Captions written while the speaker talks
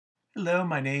Hello,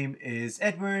 my name is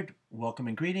Edward. Welcome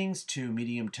and greetings to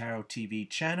Medium Tarot TV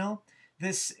channel.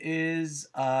 This is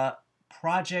a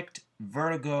Project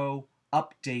Virgo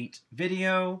update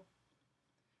video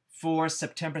for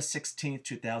September 16th,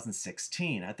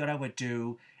 2016. I thought I would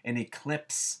do an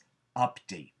eclipse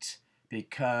update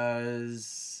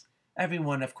because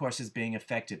everyone, of course, is being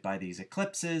affected by these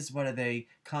eclipses, whether they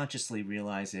consciously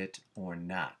realize it or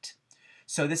not.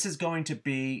 So this is going to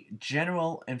be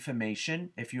general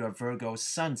information if you're a Virgo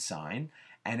sun sign,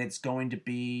 and it's going to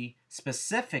be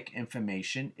specific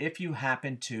information if you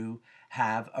happen to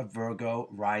have a Virgo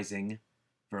rising,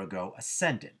 Virgo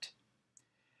ascendant.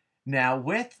 Now,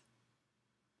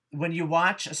 when you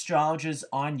watch astrologers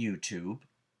on YouTube,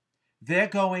 they're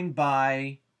going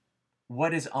by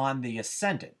what is on the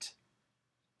ascendant.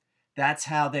 That's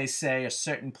how they say a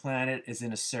certain planet is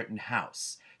in a certain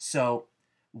house. So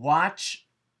watch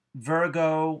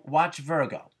Virgo.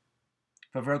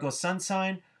 For Virgo sun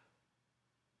sign,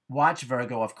 watch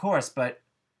Virgo, of course, but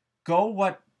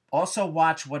also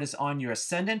watch what is on your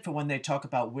ascendant for when they talk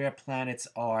about where planets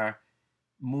are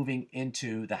moving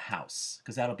into the house,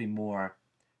 because that'll be more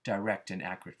direct and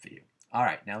accurate for you. All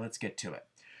right, now let's get to it.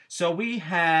 So we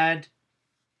had,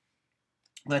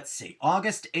 let's see,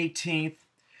 August 18th,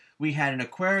 we had an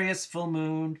Aquarius full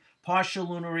moon, partial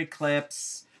lunar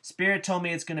eclipse. Spirit told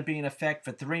me it's going to be in effect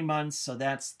for 3 months, so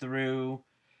that's through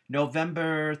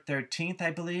November 13th, I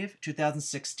believe,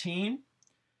 2016,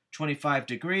 25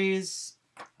 degrees.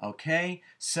 Okay,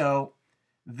 so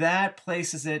that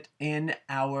places it in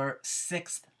our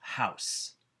 6th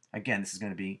house. Again, this is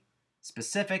going to be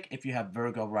specific if you have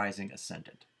Virgo rising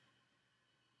ascendant.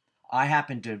 I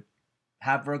happen to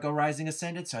have Virgo rising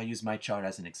ascendant, so I use my chart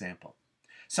as an example.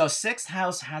 So 6th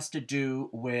house has to do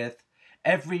with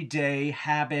everyday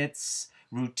habits,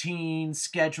 routine,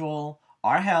 schedule,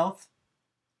 our health.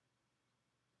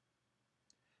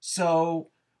 So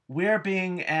we're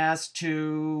being asked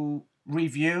to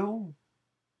review,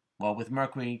 well, with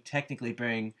Mercury technically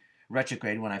being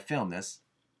retrograde when I film this,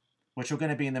 which we're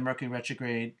going to be in the Mercury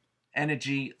retrograde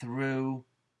energy through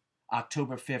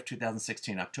October 5th,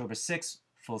 2016. October 6th,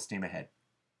 full steam ahead.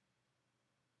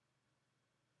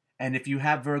 And if you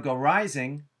have Virgo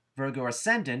rising, Virgo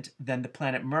ascendant, then the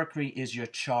planet Mercury is your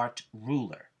chart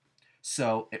ruler.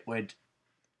 So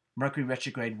Mercury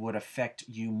retrograde would affect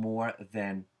you more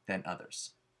than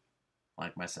others,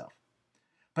 like myself.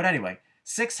 But anyway,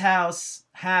 6th house,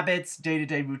 habits,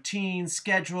 day-to-day routine,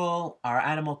 schedule, our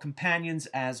animal companions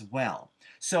as well.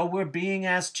 So we're being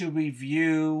asked to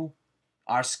review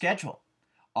our schedule.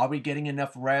 Are we getting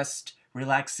enough rest,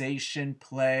 relaxation,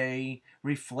 play,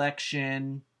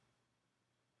 reflection?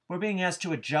 We're being asked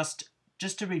to adjust,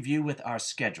 just to review with our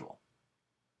schedule,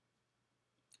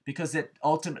 because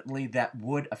ultimately that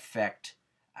would affect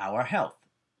our health,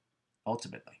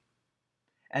 ultimately.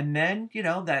 And then,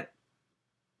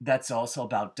 that's also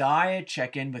about diet.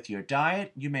 Check in with your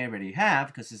diet. You may already have,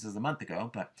 because this is a month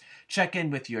ago, but check in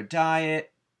with your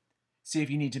diet, see if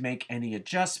you need to make any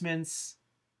adjustments.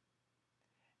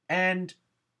 And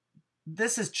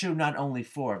this is true not only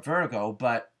for Virgo,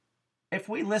 but if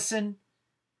we listen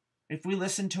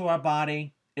to our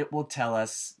body, it will tell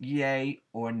us yay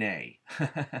or nay.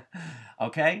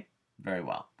 Okay? Very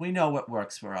well. We know what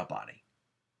works for our body.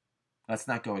 Let's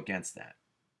not go against that.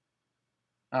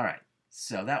 All right.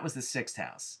 So that was the 6th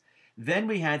house. Then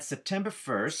we had September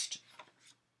 1st,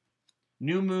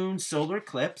 new moon solar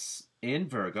eclipse in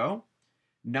Virgo,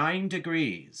 9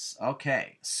 degrees.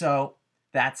 Okay. So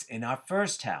that's in our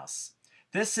 1st house.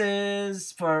 This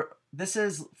is for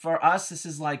us, this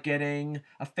is like getting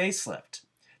a facelift.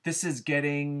 This is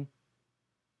getting,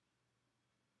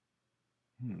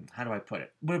 how do I put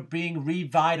it? We're being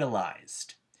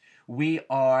revitalized. We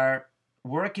are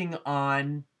working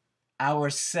on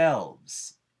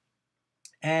ourselves.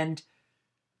 And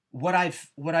what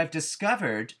I've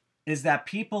discovered is that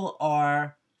people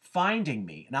are finding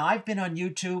me. Now, I've been on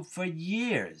YouTube for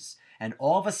years, and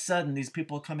all of a sudden, these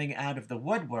people are coming out of the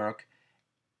woodwork,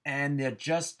 and they're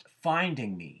just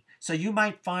finding me. So you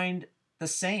might find the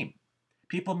same.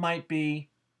 People might be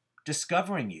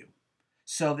discovering you.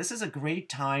 So this is a great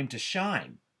time to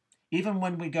shine. Even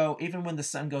when the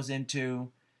sun goes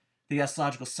into the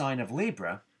astrological sign of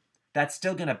Libra, that's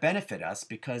still going to benefit us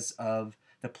because of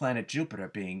the planet Jupiter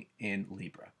being in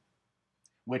Libra,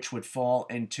 which would fall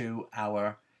into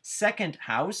our 2nd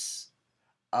house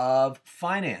of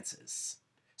finances.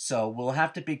 So we'll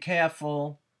have to be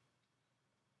careful.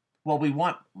 Well, we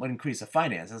want an increase of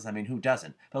finances. I mean, who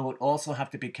doesn't? But we'll also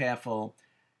have to be careful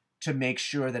to make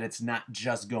sure that it's not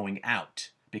just going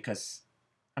out. Because,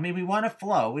 I mean, we want to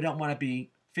flow. We don't want to be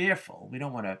fearful. We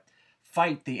don't want to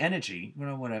fight the energy. We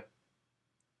don't want to,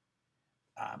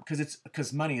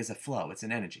 because money is a flow. It's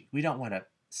an energy. We don't want to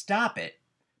stop it,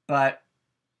 but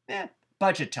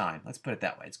budget time. Let's put it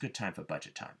that way. It's a good time for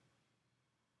budget time.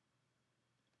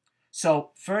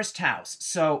 So first house.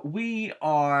 So we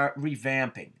are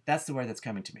revamping. That's the word that's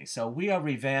coming to me. So we are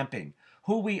revamping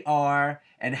who we are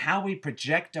and how we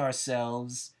project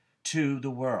ourselves to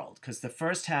the world. Because the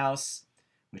first house,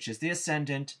 which is the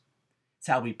ascendant, it's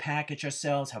how we package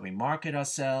ourselves, how we market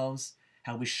ourselves,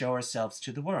 how we show ourselves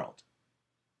to the world.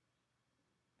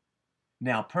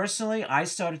 Now, personally, I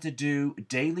started to do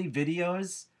daily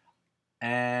videos,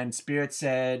 and Spirit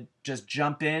said, just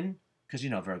jump in, because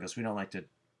Virgos, we don't like to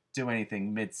do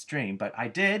anything midstream, but I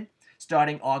did,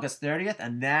 starting August 30th,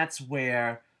 and that's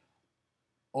where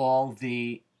all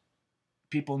the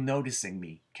people noticing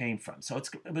me came from. So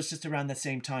it was just around the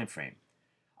same time frame.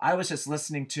 I was just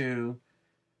listening to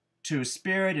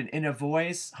Spirit and inner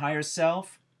voice, higher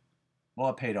self. Well,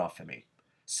 it paid off for me.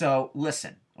 So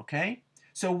listen, okay?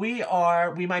 So we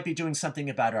might be doing something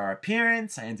about our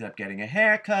appearance. I ended up getting a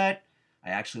haircut. I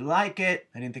actually like it.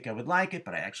 I didn't think I would like it,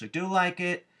 but I actually do like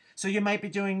it. So you might be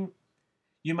doing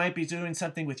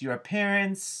something with your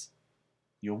appearance,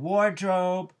 your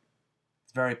wardrobe.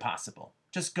 It's very possible.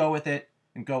 Just go with it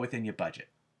and go within your budget.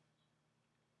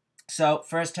 So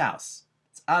first house,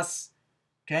 it's us,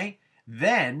 okay?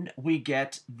 Then we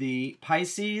get the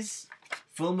Pisces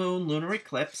full moon lunar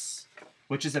eclipse,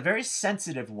 which is a very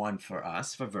sensitive one for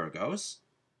us, for Virgos,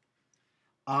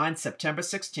 on September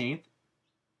 16th.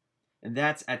 And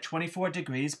that's at 24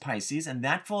 degrees Pisces, and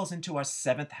that falls into our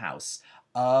 7th house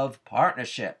of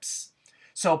partnerships.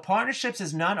 So partnerships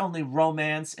is not only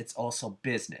romance, it's also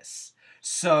business.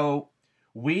 So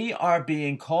we are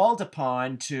being called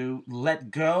upon to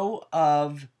let go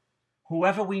of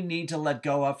whoever we need to let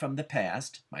go of from the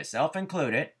past, myself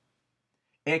included.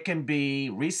 It can be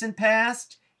recent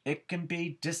past, it can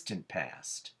be distant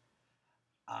past.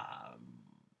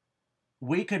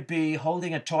 We could be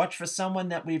holding a torch for someone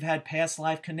that we've had past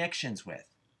life connections with.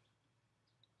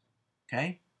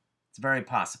 Okay? It's very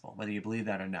possible, whether you believe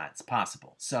that or not. It's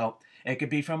possible. So it could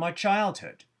be from our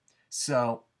childhood.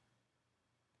 So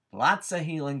lots of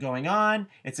healing going on.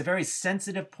 It's a very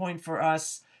sensitive point for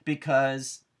us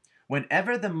because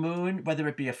whenever the moon, whether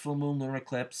it be a full moon, lunar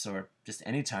eclipse, or just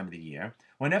any time of the year,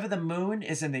 whenever the moon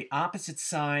is in the opposite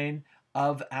sign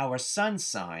of our sun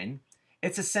sign,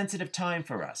 it's a sensitive time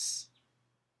for us.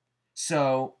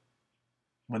 So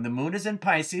when the moon is in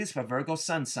Pisces for Virgo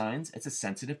sun signs, it's a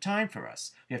sensitive time for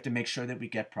us. We have to make sure that we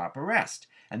get proper rest.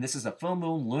 And this is a full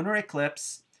moon lunar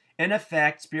eclipse. In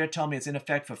effect, Spirit told me it's in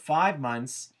effect for 5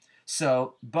 months.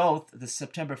 So both the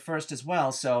September 1st as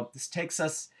well. So this takes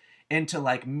us into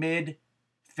like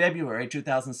mid-February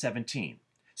 2017.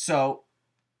 So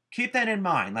keep that in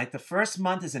mind. Like the first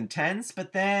month is intense,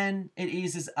 but then it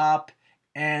eases up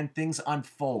and things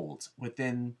unfold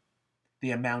within the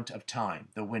amount of time,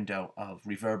 the window of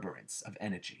reverberance, of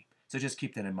energy. So just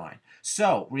keep that in mind.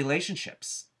 So,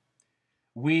 relationships.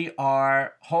 We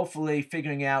are hopefully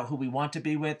figuring out who we want to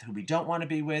be with, who we don't want to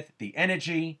be with, the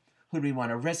energy, who do we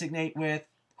want to resonate with,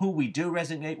 who we do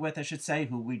resonate with, I should say,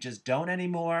 who we just don't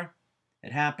anymore.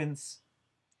 It happens.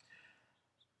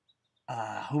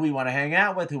 Who we want to hang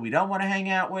out with, who we don't want to hang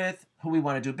out with, who we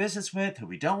want to do business with, who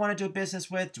we don't want to do business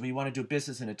with. Do we want to do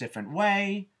business in a different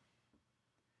way?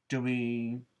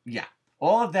 Yeah,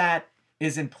 all of that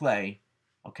is in play,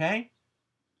 okay?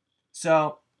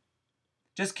 So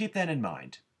just keep that in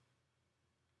mind.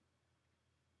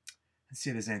 Let's see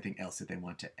if there's anything else that they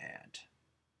want to add.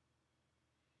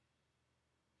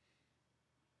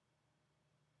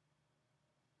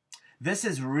 This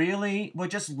is really, we're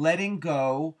just letting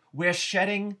go. We're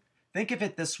shedding, think of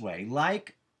it this way,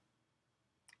 like,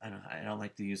 I don't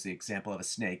like to use the example of a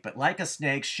snake, but like a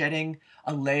snake shedding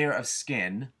a layer of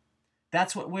skin.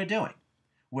 That's what we're doing.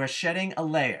 We're shedding a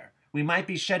layer. We might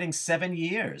be shedding 7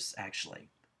 years, actually.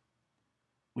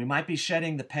 We might be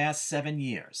shedding the past 7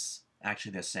 years,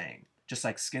 actually, they're saying. Just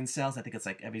like skin cells, I think it's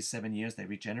like every 7 years they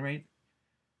regenerate.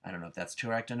 I don't know if that's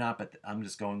correct or not, but I'm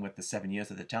just going with the 7 years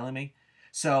that they're telling me.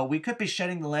 So we could be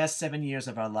shedding the last 7 years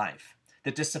of our life.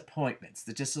 The disappointments,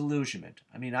 the disillusionment.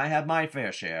 I mean, I have my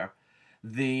fair share.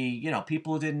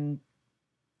 People didn't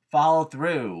follow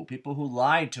through, people who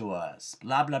lied to us,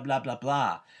 blah, blah, blah, blah,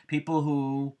 blah. People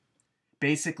who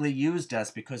basically used us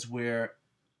because we're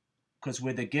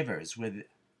the givers,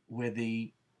 we're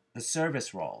the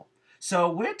service role. So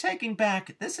we're taking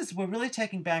back, we're really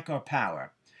taking back our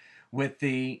power with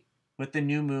the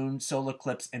new moon solar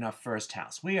eclipse in our first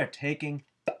house. We are taking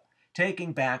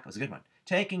back, it was a good one,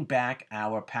 taking back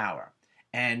our power.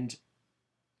 And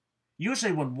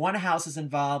usually when one house is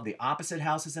involved, the opposite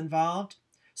house is involved.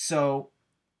 So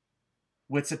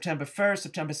with September 1st,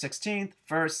 September 16th,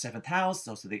 1st, 7th house,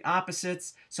 those are the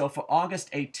opposites. So for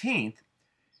August 18th,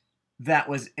 that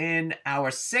was in our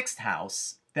 6th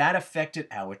house, that affected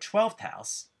our 12th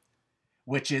house,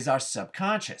 which is our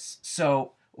subconscious.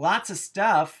 So lots of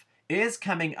stuff is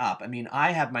coming up. I mean,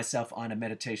 I have myself on a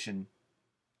meditation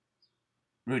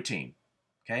routine,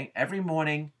 okay? Every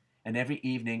morning and every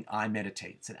evening I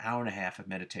meditate. It's an hour and a half of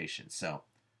meditation. So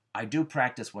I do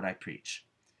practice what I preach.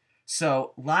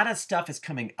 So a lot of stuff is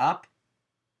coming up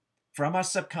from our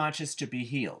subconscious to be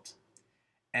healed.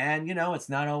 And, you know, it's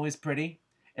not always pretty.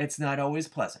 It's not always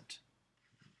pleasant.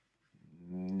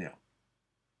 No.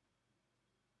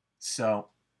 So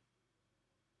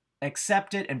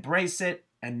accept it, embrace it,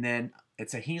 and then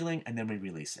it's a healing, and then we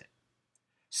release it.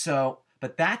 So,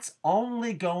 but that's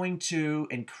only going to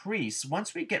increase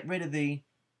once we get rid of it's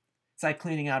like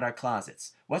cleaning out our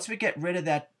closets. Once we get rid of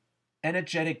that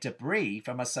energetic debris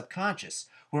from our subconscious,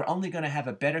 we're only going to have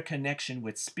a better connection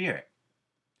with spirit,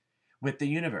 with the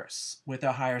universe, with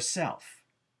our higher self.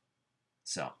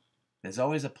 So there's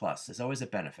always a plus. There's always a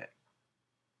benefit.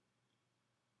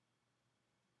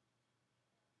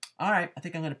 All right, I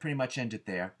think I'm going to pretty much end it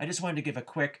there. I just wanted to give a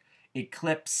quick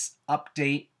eclipse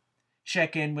update,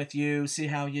 check in with you, see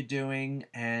how you're doing,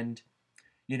 and,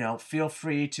 you know, feel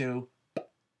free to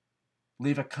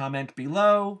leave a comment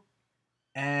below,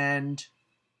 and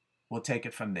we'll take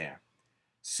it from there.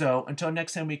 So until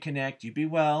next time we connect, you be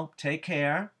well, take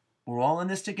care. We're all in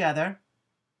this together,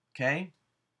 okay?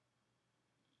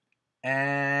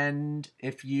 And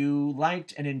if you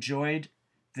liked and enjoyed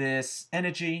this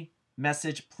energy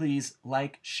message, please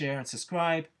like, share, and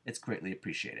subscribe. It's greatly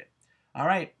appreciated. All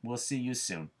right, we'll see you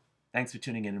soon. Thanks for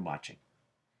tuning in and watching.